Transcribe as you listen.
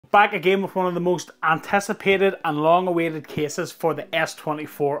back again with one of the most anticipated and long awaited cases for the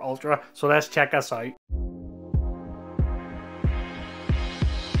S24 Ultra. So let's check this out.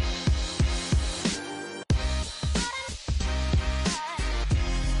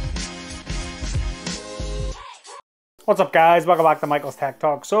 What's up guys, welcome back to Michael's Tech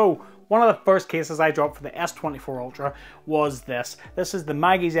Talk. So one of the first cases I dropped for the S24 Ultra was this. This is the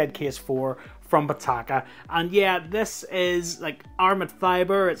MagEZ Case 4 from Pitaka. And yeah, this is like armored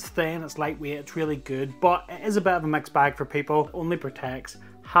fiber, it's thin, it's lightweight, it's really good, but it is a bit of a mixed bag for people. It only protects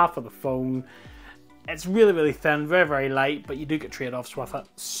half of the phone. It's really, really thin, very, very light, but you do get trade-offs with it.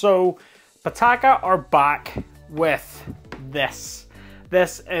 So Pitaka are back with this.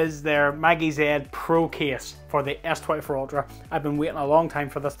 This is their MagEZ Pro case for the S24 Ultra. I've been waiting a long time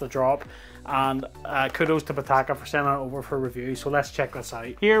for this to drop, and kudos to Pitaka for sending it over for review. So let's check this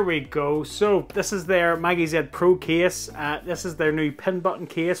out. Here we go. So this is their MagEZ Pro case. This is their new pin button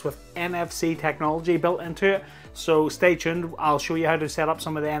case with NFC technology built into it. So stay tuned. I'll show you how to set up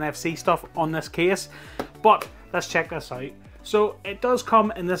some of the NFC stuff on this case. But let's check this out. So it does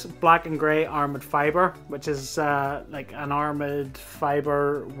come in this black and grey armoured fibre, which is like an armoured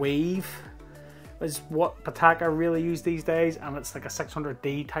fibre weave, is what Pitaka really use these days, and it's like a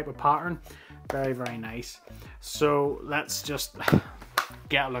 600D type of pattern. Very, very nice. So let's just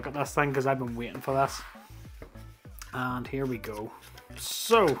get a look at this thing because I've been waiting for this. And here we go.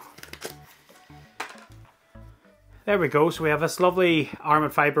 So there we go. So we have this lovely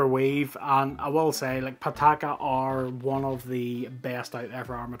armoured fibre weave, and I will say, like, Pitaka are one of the best out there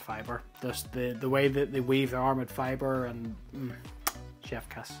for armoured fibre. Just the way that they weave their armoured fibre, and chef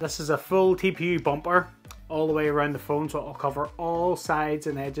kiss. This is a full TPU bumper all the way around the phone, so it'll cover all sides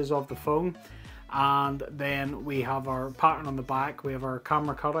and edges of the phone. And then we have our pattern on the back. We have our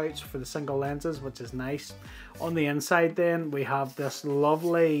camera cutouts for the single lenses, which is nice. On the inside then, we have this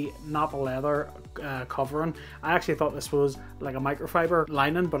lovely Napa leather covering. I actually thought this was like a microfiber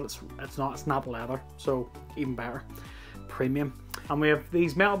lining, but it's not, it's Napa leather, so even better. Premium. And we have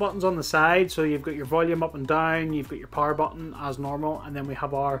these metal buttons on the side, so you've got your volume up and down, you've got your power button as normal, and then we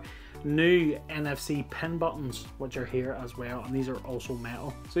have our new NFC pin buttons, which are here as well, and these are also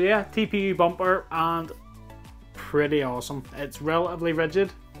metal. So yeah, TPU bumper, and pretty awesome. It's relatively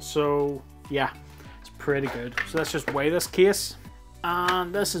rigid, so yeah, it's pretty good. So let's just weigh this case,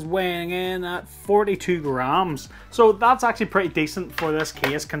 and this is weighing in at 42 grams. So that's actually pretty decent for this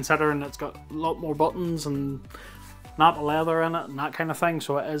case, considering it's got a lot more buttons and Napa leather in it and that kind of thing,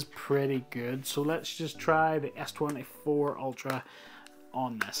 so it is pretty good. So let's just try the S24 Ultra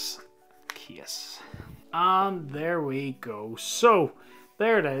on this case, and there we go. So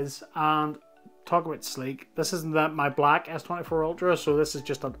there it is. And talk about sleek, this isn't my black S24 Ultra, so this is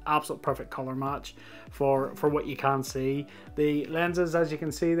just an absolute perfect color match for what you can see. The lenses, as you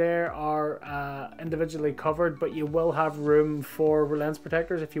can see there, are individually covered, but you will have room for lens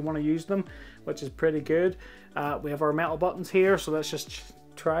protectors if you want to use them, which is pretty good. We have our metal buttons here, so let's just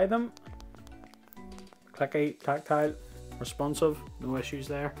try them. Clicky, tactile, responsive, no issues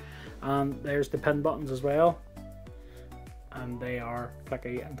there. And there's the pin buttons as well, and they are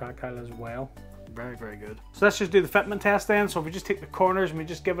clicky and tactile as well. Very, very good. So let's just do the fitment test then. So if we just take the corners and we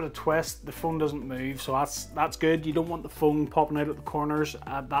just give it a twist, the phone doesn't move, so that's good. You don't want the phone popping out at the corners.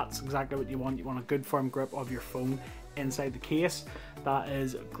 That's exactly what you want. You want a good firm grip of your phone inside the case. That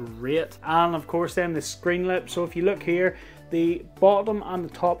is great. And of course then the screen lip. So if you look here, the bottom and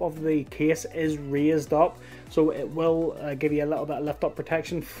the top of the case is raised up, so it will give you a little bit of lift up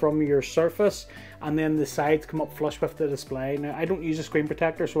protection from your surface, and then the sides come up flush with the display. Now I don't use a screen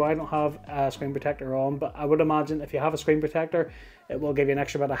protector, so I don't have a screen protector on, but I would imagine if you have a screen protector, it will give you an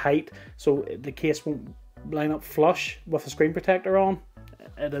extra bit of height, so the case won't line up flush with a screen protector on.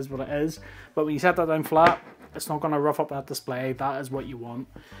 It is what it is. But when you set that down flat, it's not going to rough up that display. That is what you want.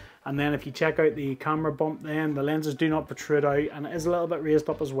 And then if you check out the camera bump, then the lenses do not protrude out, and it is a little bit raised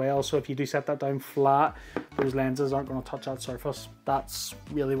up as well, so if you do set that down flat, those lenses aren't going to touch that surface. That's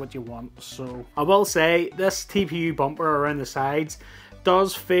really what you want. So I will say this TPU bumper around the sides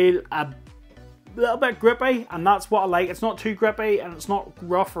does feel a little bit grippy, and that's what I like. It's not too grippy and it's not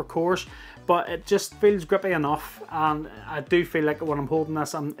rough or coarse, but it just feels grippy enough, and I do feel like when I'm holding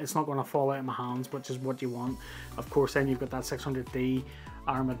this, it's not going to fall out of my hands, which is what you want. Of course then you've got that 600D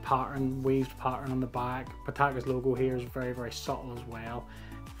armoured pattern, weaved pattern on the back. Pitaka's logo here is very, very subtle as well.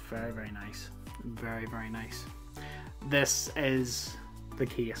 Very, very nice. Very, very nice. This is the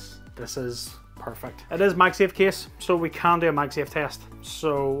case. This is perfect. It is MagSafe case, so we can do a MagSafe test.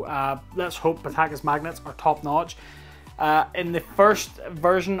 So let's hope Pitaka's magnets are top notch. In the first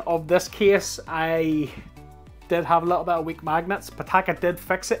version of this case, I did have a little bit of weak magnets. Pitaka did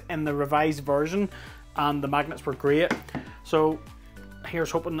fix it in the revised version, and the magnets were great. So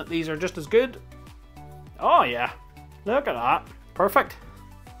here's hoping that these are just as good. Oh yeah, look at that. Perfect.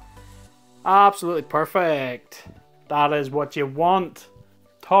 Absolutely perfect. That is what you want.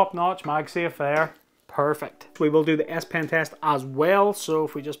 Top notch MagSafe there. Perfect. We will do the S Pen test as well. So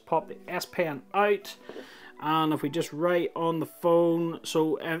if we just pop the S Pen out, and if we just write on the phone,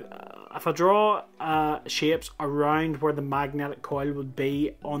 so if I draw shapes around where the magnetic coil would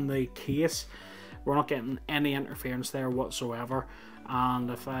be on the case, we're not getting any interference there whatsoever. And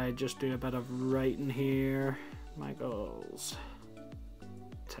if I just do a bit of writing here, MagEZ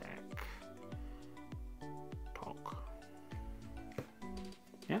Tech Talk.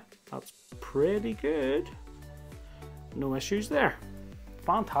 Yeah, that's pretty good. No issues there.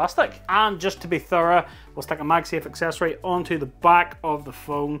 Fantastic. And just to be thorough, we'll stick a MagSafe accessory onto the back of the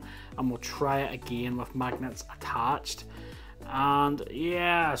phone and we'll try it again with magnets attached. And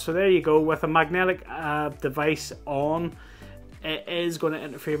yeah, so there you go. With a magnetic device on, it is going to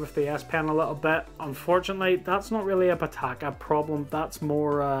interfere with the S Pen a little bit. Unfortunately, that's not really a Pitaka problem. That's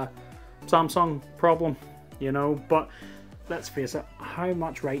more a Samsung problem, you know. But let's face it, how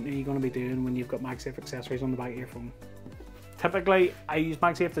much writing are you going to be doing when you've got MagSafe accessories on the back of your phone? Typically, I use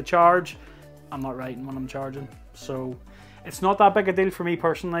MagSafe to charge. I'm not writing when I'm charging. So it's not that big a deal for me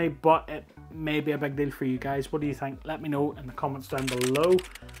personally, but it may be a big deal for you guys. What do you think? Let me know in the comments down below.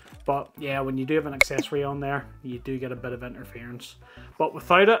 But yeah, when you do have an accessory on there, you do get a bit of interference. But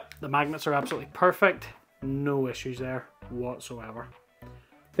without it, the magnets are absolutely perfect. No issues there whatsoever.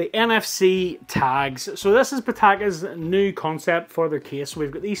 The NFC tags. So this is Pitaka's new concept for their case. So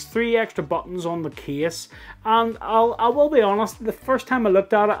we've got these 3 extra buttons on the case. And I will be honest, the first time I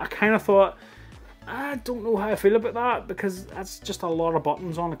looked at it, I kind of thought, I don't know how I feel about that, because that's just a lot of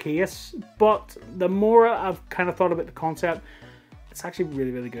buttons on a case. But the more I've kind of thought about the concept, it's actually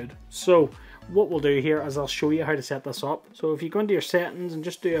really, really good. So what we'll do here is I'll show you how to set this up. So if you go into your settings and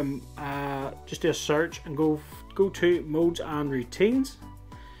just do a search and go to modes and routines.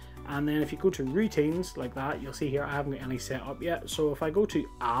 And then if you go to routines like that, you'll see here I haven't got any set up yet. So if I go to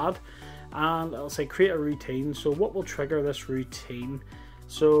add, and it'll say create a routine. So what will trigger this routine?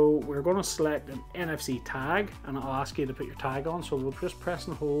 So we're going to select an NFC tag, and it'll ask you to put your tag on. So we'll just press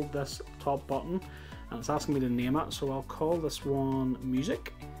and hold this top button, and it's asking me to name it. So I'll call this one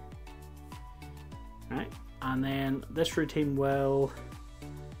music. Right, and then this routine will,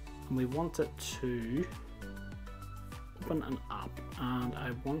 and we want it to open an app, and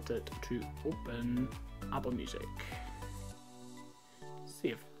I want it to open Apple Music.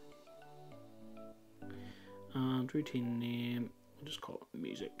 Save. And routine name, we'll just call it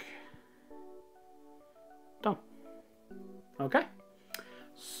music. Done. Okay.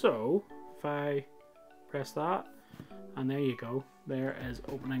 So if I press that, and there you go. There is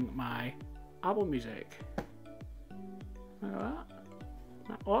opening my Apple Music. Look at that. Isn't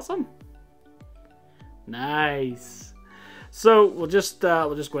that awesome? Nice. So we'll just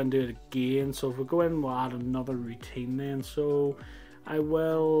go and do it again. So if we go in, we'll add another routine then. So I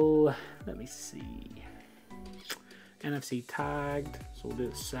will, let me see, NFC tagged. So we'll do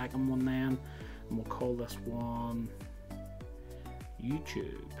the second one then, and we'll call this one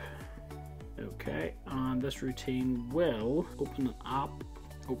YouTube. Okay, and this routine will open an app,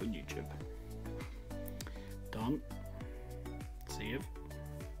 open YouTube. Done. Save.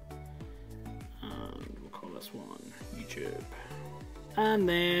 And we'll call this one YouTube. And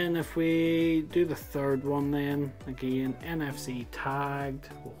then if we do the third one then, again, NFC tagged,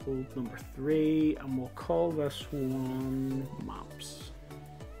 we'll hold number 3, and we'll call this one Maps.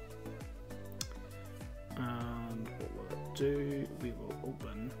 And what will it do? We will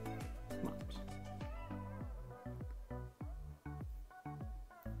open Maps.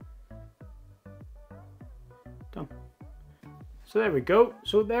 Done. So there we go.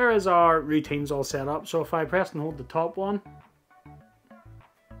 So there is our routines all set up. So if I press and hold the top one,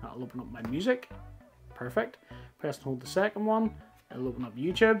 that'll open up my music. Perfect. Press and hold the second one, it'll open up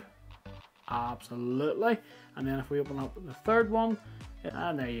YouTube. Absolutely. And then if we open up the third one,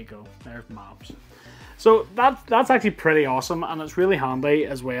 and there you go, there's Maps. So that's actually pretty awesome, and it's really handy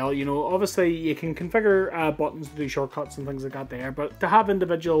as well. You know, obviously you can configure buttons to do shortcuts and things like that there, but to have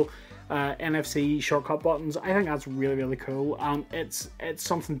individual NFC shortcut buttons, I think that's really, really cool, and it's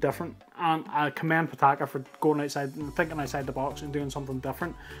something different. And I commend Pitaka for going outside and thinking outside the box and doing something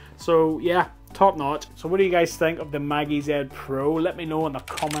different. So yeah, top notch. So what do you guys think of the MagEZ Pro? Let me know in the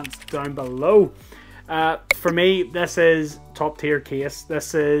comments down below. For me, this is top tier case.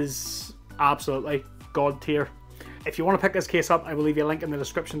 This is absolutely God tier. If you want to pick this case up, I will leave you a link in the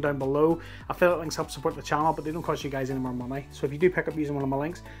description down below. Affiliate links help support the channel, but they don't cost you guys any more money. So if you do pick up using one of my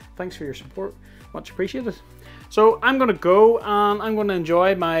links, thanks for your support. Much appreciated. So I'm going to go and I'm going to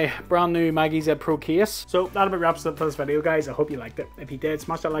enjoy my brand new MagEZ Pro case. So that about wraps up for this video, guys. I hope you liked it. If you did,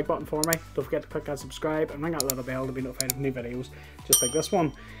 smash that like button for me. Don't forget to click that subscribe and ring that little bell to be notified of new videos just like this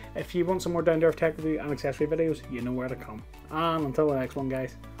one. If you want some more down-to-earth tech review and accessory videos, you know where to come. And until the next one,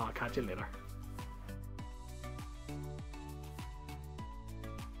 guys, I'll catch you later.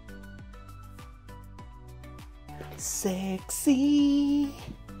 Sexy,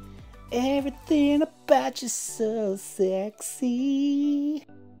 everything about you so sexy.